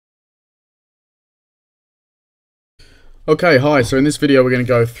Okay, hi. So in this video, we're going to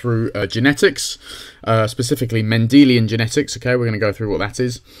go through genetics, specifically Mendelian genetics. Okay, we're going to go through what that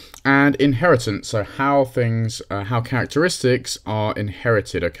is, and inheritance. So how how characteristics are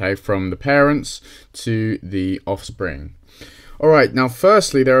inherited. Okay, from the parents to the offspring. All right. Now,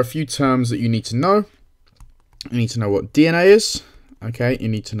 firstly, there are a few terms that you need to know. You need to know what DNA is. Okay, you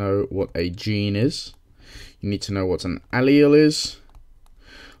need to know what a gene is. You need to know what an allele is.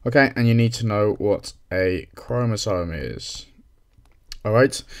 Okay, and you need to know what a chromosome is.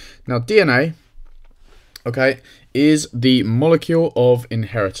 Alright, now DNA, okay, is the molecule of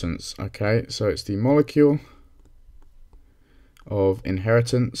inheritance. Okay, so it's the molecule of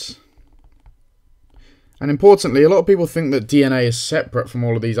inheritance. And importantly, a lot of people think that DNA is separate from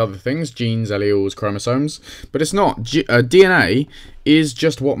all of these other things, genes, alleles, chromosomes, but it's not. DNA is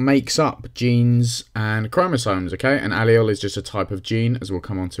just what makes up genes and chromosomes, okay? An allele is just a type of gene, as we'll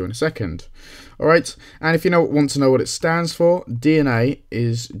come on to in a second. All right, and if you want to know what it stands for, DNA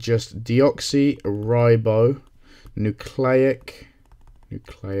is just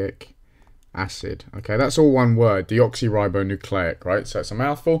deoxyribonucleic acid. Okay, that's all one word, deoxyribonucleic, right? So it's a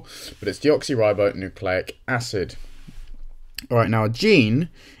mouthful, but it's deoxyribonucleic acid. All right, now a gene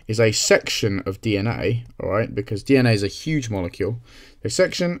is a section of DNA, all right, because DNA is a huge molecule. A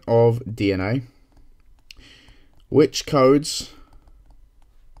section of DNA which codes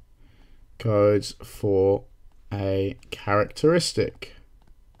for a characteristic.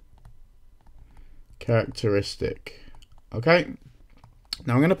 Okay.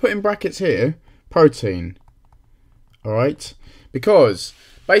 Now I'm going to put in brackets here, protein, alright, because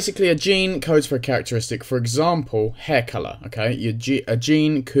basically a gene codes for a characteristic. For example, hair color, okay, a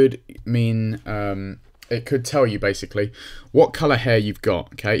gene could mean, it could tell you basically what color hair you've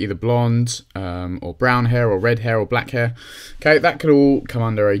got, okay, either blonde or brown hair or red hair or black hair, okay, that could all come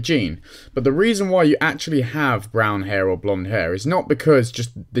under a gene. But the reason why you actually have brown hair or blonde hair is not because just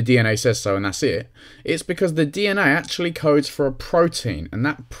the DNA says so and that's it. It's because the DNA actually codes for a protein, and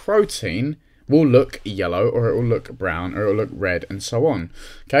that protein will look yellow, or it will look brown, or it will look red, and so on.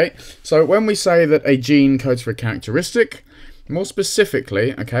 Okay, so when we say that a gene codes for a characteristic, more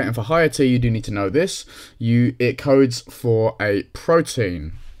specifically, okay, and for higher T you do need to know this, it codes for a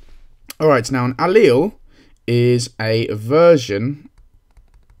protein. Alright, now an allele is a version,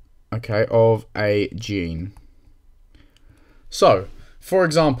 okay, of a gene. So, for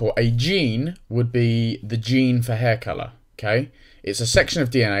example, a gene would be the gene for hair color, okay? It's a section of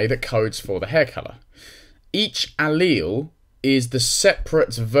DNA that codes for the hair color. Each allele is the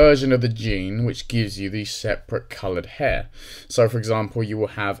separate version of the gene which gives you the separate colored hair. So, for example, you will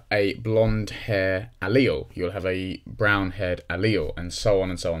have a blonde hair allele, you'll have a brown haired allele, and so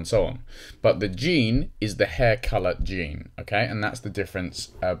on and so on and so on. But the gene is the hair color gene, okay? And that's the difference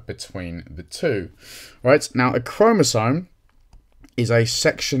between the two. Right, now a chromosome is a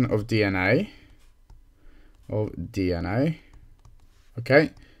section of DNA, okay,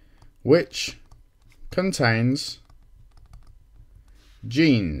 which contains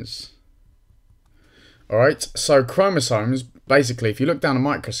genes. Alright, so chromosomes, basically, if you look down a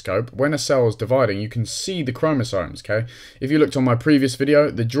microscope, when a cell is dividing, you can see the chromosomes, okay? If you looked on my previous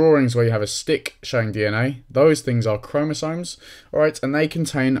video, the drawings where you have a stick showing DNA, those things are chromosomes, alright? And they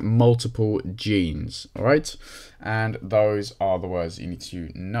contain multiple genes, alright? And those are the words you need to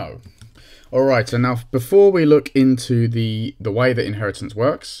know. Alright, and now before we look into the way that inheritance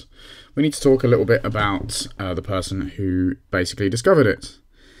works, we need to talk a little bit about the person who basically discovered it.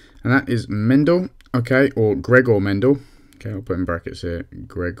 And that is Mendel, okay, or Gregor Mendel. Okay, I'll put in brackets here,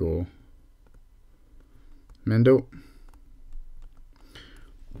 Gregor Mendel.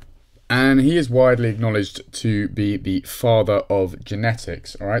 And he is widely acknowledged to be the father of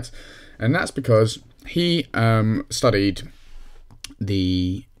genetics, alright? And that's because he studied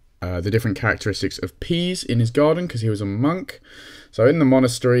the different characteristics of peas in his garden because he was a monk. So in the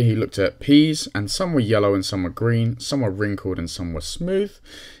monastery he looked at peas, and some were yellow and some were green, some were wrinkled and some were smooth,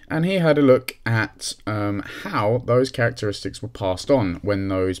 and he had a look at how those characteristics were passed on when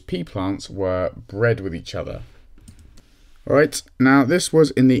those pea plants were bred with each other. Alright, now this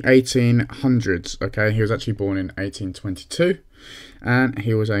was in the 1800s, okay, he was actually born in 1822, and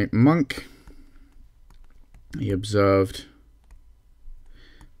he was a monk. He observed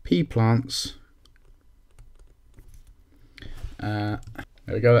pea plants. There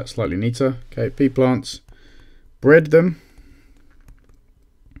we go, that's slightly neater. Okay, pea plants, bred them,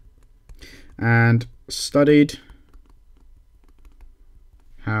 and studied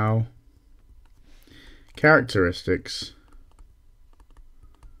how characteristics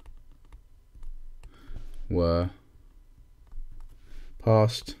were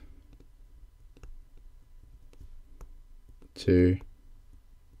passed to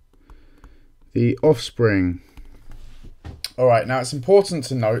the offspring. Alright, now it's important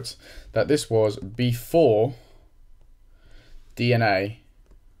to note that this was before DNA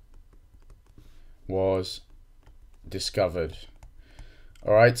was discovered.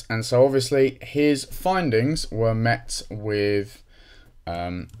 Alright, and so obviously his findings were met with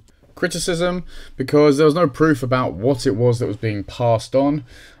criticism because there was no proof about what it was that was being passed on.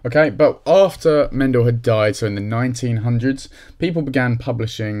 Okay, but after Mendel had died, so in the 1900s, people began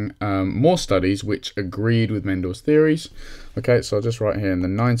publishing more studies which agreed with Mendel's theories. Okay, so I'll just write here in the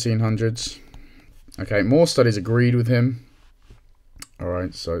 1900s. Okay, more studies agreed with him.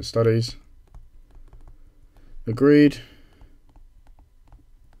 Alright, so studies agreed.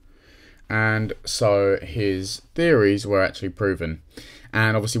 And so his theories were actually proven.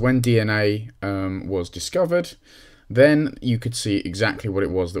 And obviously when DNA was discovered, then you could see exactly what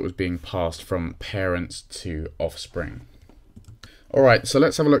it was that was being passed from parents to offspring. Alright, so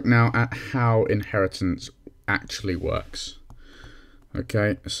let's have a look now at how inheritance actually works.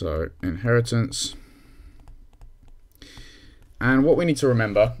 Okay, so inheritance. And what we need to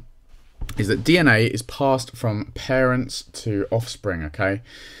remember is that DNA is passed from parents to offspring, okay?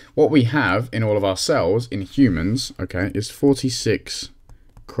 What we have in all of our cells, in humans, okay, is 46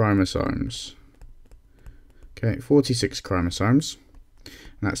 chromosomes. Okay, 46 chromosomes.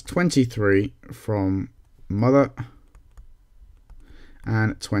 And that's 23 from mother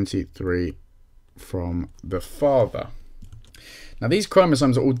and 23 from the father. Now these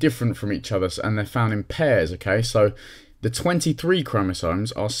chromosomes are all different from each other and they're found in pairs, okay? So the 23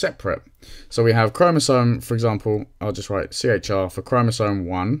 chromosomes are separate. So we have chromosome, for example, I'll just write CHR for chromosome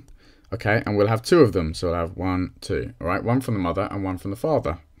 1, okay, and we'll have two of them. So we'll have 1, 2, all right, one from the mother and one from the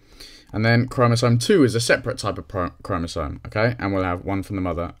father. And then chromosome 2 is a separate type of chromosome, okay, and we'll have one from the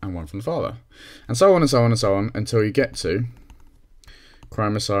mother and one from the father. And so on and so on and so on until you get to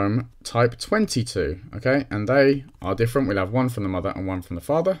chromosome type 22, okay, and they are different. We'll have one from the mother and one from the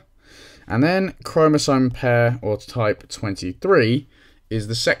father. And then chromosome pair or type 23 is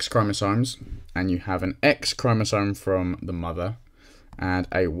the sex chromosomes, and you have an X chromosome from the mother and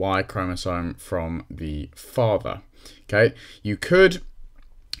a Y chromosome from the father. Okay, you could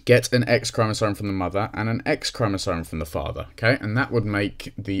get an X chromosome from the mother and an X chromosome from the father, okay, and that would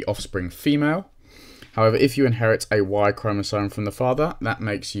make the offspring female. However, if you inherit a Y chromosome from the father, that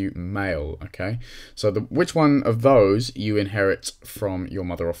makes you male, okay? So which one of those you inherit from your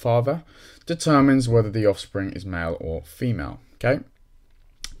mother or father determines whether the offspring is male or female, okay?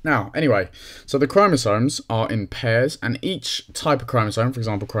 Now, anyway, so the chromosomes are in pairs, and each type of chromosome, for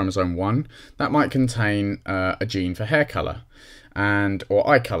example, chromosome 1, that might contain a gene for hair colour, or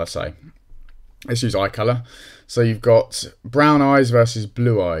eye colour, say. Let's use eye colour. So you've got brown eyes versus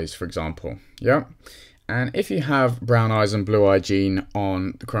blue eyes, for example. Yeah. And if you have brown eyes and blue eye gene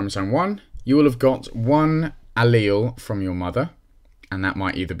on the chromosome 1, you will have got one allele from your mother, and that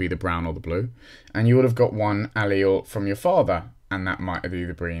might either be the brown or the blue. And you would have got one allele from your father, and that might have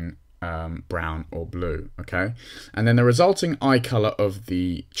either been brown or blue. Okay. And then the resulting eye colour of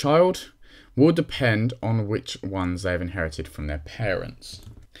the child will depend on which ones they've inherited from their parents.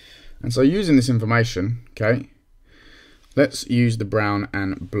 And so using this information, okay, let's use the brown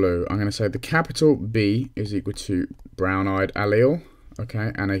and blue. I'm going to say the capital B is equal to brown-eyed allele,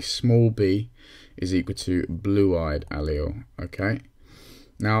 okay, and a small b is equal to blue-eyed allele, okay.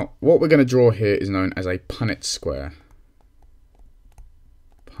 Now, what we're going to draw here is known as a Punnett square.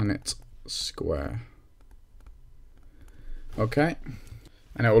 Punnett square. Okay,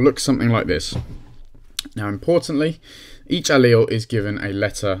 and it will look something like this. Now, importantly, each allele is given a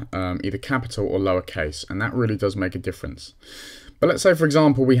letter, either capital or lowercase, and that really does make a difference. But let's say, for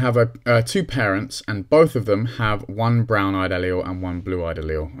example, we have two parents, and both of them have one brown-eyed allele and one blue-eyed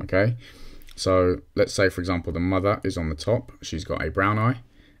allele, okay? So let's say, for example, the mother is on the top. She's got a brown eye,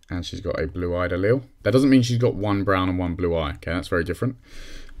 and she's got a blue-eyed allele. That doesn't mean she's got one brown and one blue eye, okay? That's very different.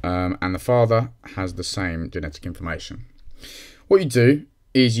 And the father has the same genetic information. What you do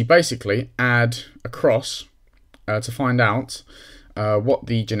is you basically add across to find out what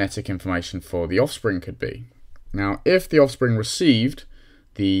the genetic information for the offspring could be. Now, if the offspring received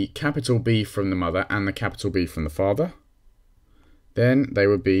the capital B from the mother and the capital B from the father, then they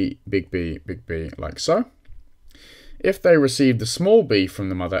would be big B, like so. If they received the small b from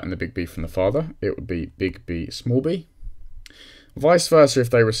the mother and the big B from the father, it would be big B, small b. Vice versa, if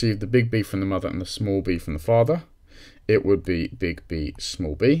they received the big B from the mother and the small b from the father, it would be big B,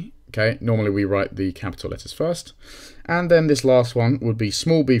 small b. Okay, normally we write the capital letters first. And then this last one would be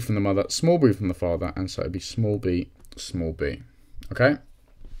small b from the mother, small b from the father, and so it would be small b, small b. Okay?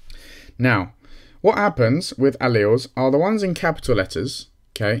 Now, what happens with alleles are the ones in capital letters,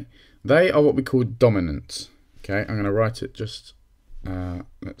 okay? They are what we call dominant, okay? I'm going to write it just,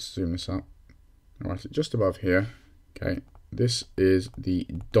 let's zoom this up. I'll write it just above here, okay? This is the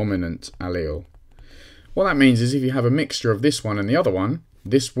dominant allele. What that means is if you have a mixture of this one and the other one,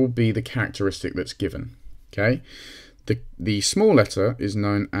 this will be the characteristic that's given, okay? The small letter is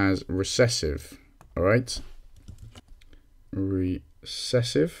known as recessive, all right?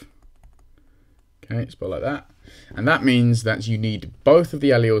 Recessive, okay, spelled like that. And that means that you need both of the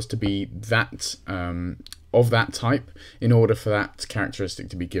alleles to be that of that type in order for that characteristic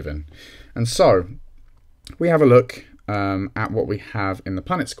to be given. And so we have a look at what we have in the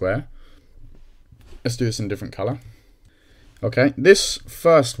Punnett Square. Let's do this in a different color. Okay, this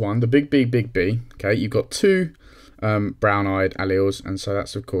first one, the big B, okay, you've got two brown-eyed alleles, and so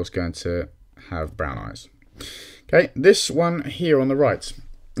that's of course going to have brown eyes. Okay, this one here on the right.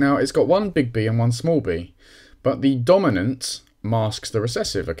 Now it's got one big B and one small b, but the dominant masks the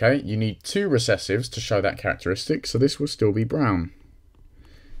recessive, okay? You need two recessives to show that characteristic, so this will still be brown,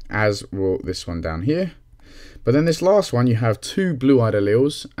 as will this one down here. But then this last one, you have two blue-eyed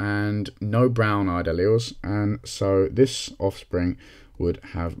alleles and no brown-eyed alleles, and so this offspring would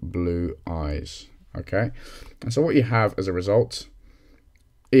have blue eyes, okay? And so what you have as a result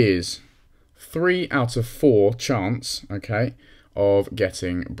is 3 out of 4 chance, okay, of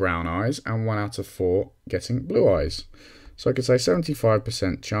getting brown eyes and 1 out of 4 getting blue eyes. So I could say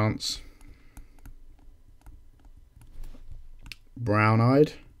 75% chance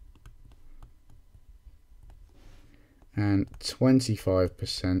brown-eyed and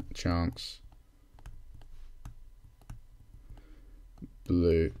 25% chance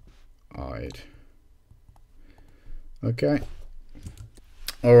blue-eyed. Okay.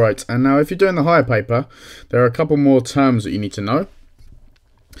 Alright, and now if you're doing the higher paper, there are a couple more terms that you need to know.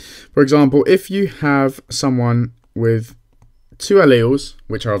 For example, if you have someone with two alleles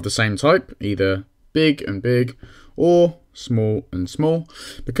which are of the same type, either big and big or small and small,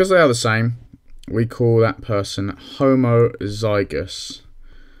 because they are the same, we call that person homozygous.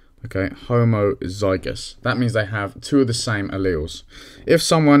 Okay, homozygous. That means they have two of the same alleles. If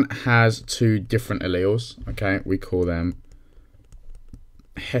someone has two different alleles, okay, we call them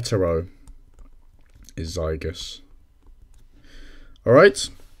heterozygous. Alright,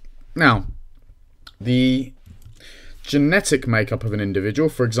 now the genetic makeup of an individual,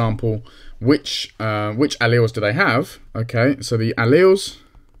 for example, which alleles do they have? Okay, so the alleles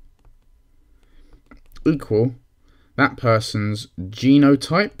equal that person's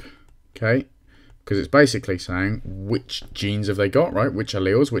genotype, okay, because it's basically saying which genes have they got, right? Which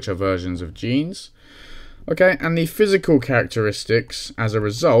alleles, which are versions of genes. Okay, and the physical characteristics as a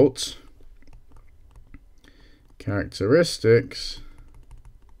result, okay,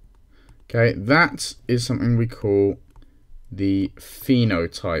 that is something we call the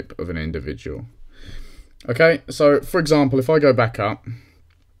phenotype of an individual. Okay, so for example, if I go back up,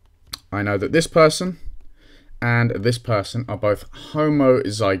 I know that this person and this person are both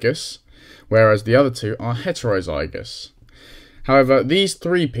homozygous, whereas the other two are heterozygous. However, these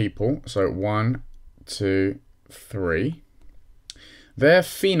three people, so 1, 2, 3, their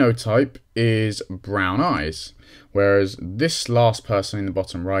phenotype is brown eyes, whereas this last person in the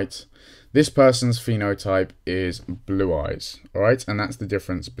bottom right, this person's phenotype is blue eyes. All right, and that's the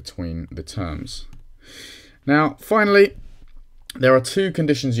difference between the terms. Now, finally, there are two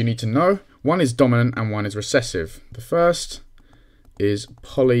conditions you need to know. One is dominant and one is recessive. The first is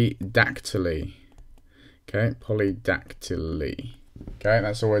polydactyly. Okay, polydactyly. Okay,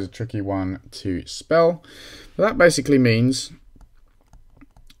 that's always a tricky one to spell. But that basically means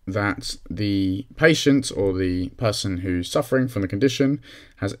that the patient or the person who's suffering from the condition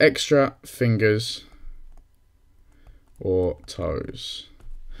has extra fingers or toes.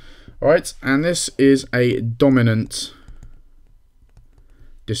 All right, and this is a dominant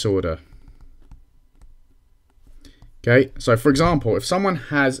disorder. Okay, so for example, if someone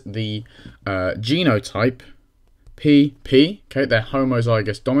has the genotype PP, okay, they're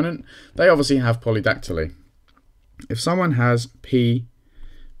homozygous dominant, they obviously have polydactyly. If someone has PP,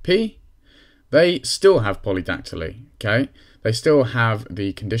 they still have polydactyly, okay? They still have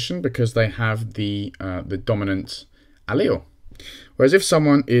the condition because they have the dominant allele. Whereas if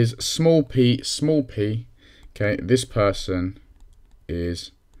someone is small p, okay, this person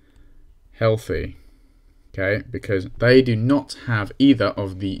is healthy. Okay, because they do not have either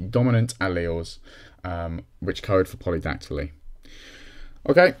of the dominant alleles which code for polydactyly.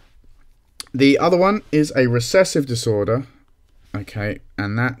 Okay, the other one is a recessive disorder, okay,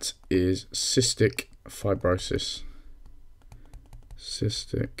 and that is cystic fibrosis.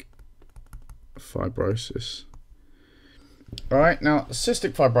 Cystic fibrosis. Alright, now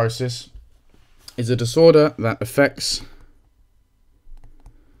cystic fibrosis is a disorder that affects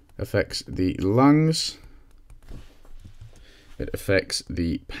the lungs, it affects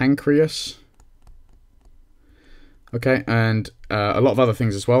the pancreas, okay, and a lot of other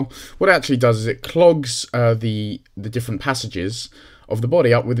things as well. What it actually does is it clogs the different passages of the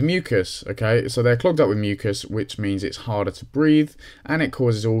body up with mucus, okay? So they're clogged up with mucus, which means it's harder to breathe, and it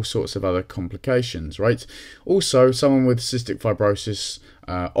causes all sorts of other complications, right? Also, someone with cystic fibrosis,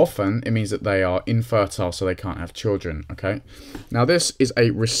 often it means that they are infertile, so they can't have children, okay? Now this is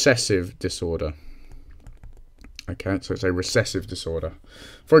a recessive disorder. Okay, so it's a recessive disorder.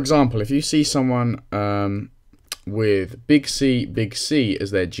 For example, if you see someone with big C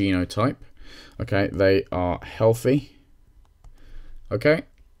as their genotype, okay, they are healthy. Okay,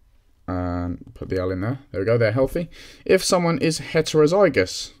 put the L in there. There we go, they're healthy. If someone is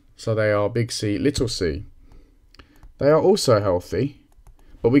heterozygous, so they are big C, little c, they are also healthy,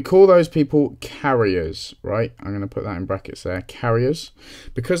 but we call those people carriers, right? I'm going to put that in brackets there, carriers,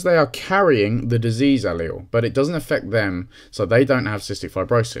 because they are carrying the disease allele, but it doesn't affect them, so they don't have cystic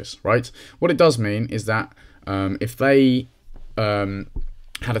fibrosis, right? What it does mean is that if they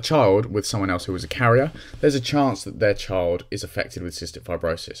had a child with someone else who was a carrier, there's a chance that their child is affected with cystic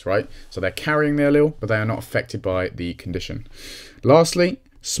fibrosis, right? So they're carrying the allele, but they are not affected by the condition. Lastly,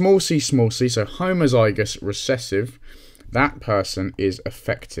 small c, so homozygous recessive, that person is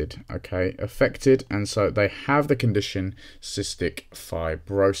affected, okay? Affected, and so they have the condition cystic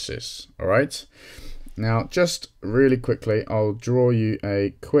fibrosis, all right? Now, just really quickly, I'll draw you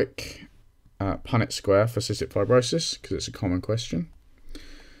a quick Punnett Square for cystic fibrosis, because it's a common question.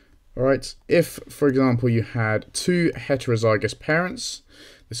 Alright, if, for example, you had two heterozygous parents,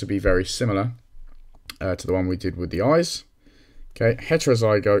 this would be very similar to the one we did with the eyes. Okay,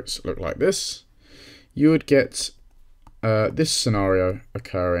 heterozygotes look like this. You would get this scenario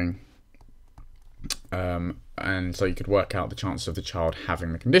occurring, and so you could work out the chances of the child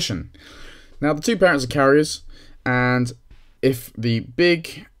having the condition. Now, the two parents are carriers, and if the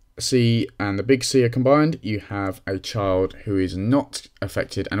big C and the big C are combined, you have a child who is not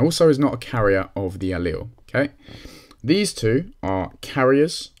affected and also is not a carrier of the allele, okay? These two are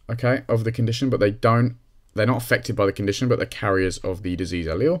carriers, okay, of the condition, but they're not affected by the condition, but they're carriers of the disease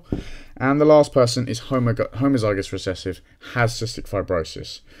allele. And the last person is homozygous recessive, has cystic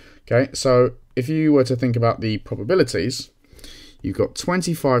fibrosis, okay? So if you were to think about the probabilities, you've got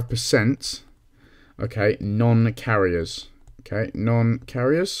 25%, okay, non-carriers. Okay,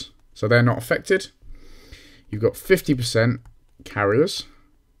 non-carriers, so they're not affected. You've got 50% carriers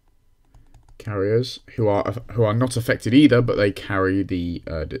who are not affected either, but they carry the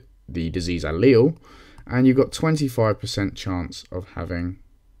disease allele, and you've got 25% chance of having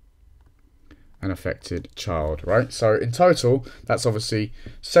an affected child, right? So in total, that's obviously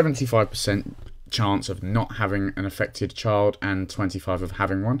 75% chance of not having an affected child and 25 of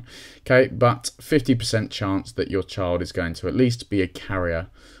having one, okay, but 50% chance that your child is going to at least be a carrier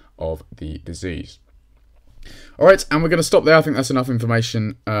of the disease. All right, and we're going to stop there. I think that's enough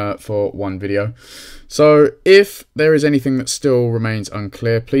information for one video. So if there is anything that still remains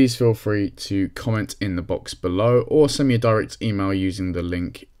unclear, please feel free to comment in the box below or send me a direct email using the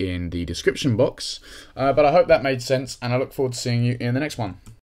link in the description box. But I hope that made sense, and I look forward to seeing you in the next one.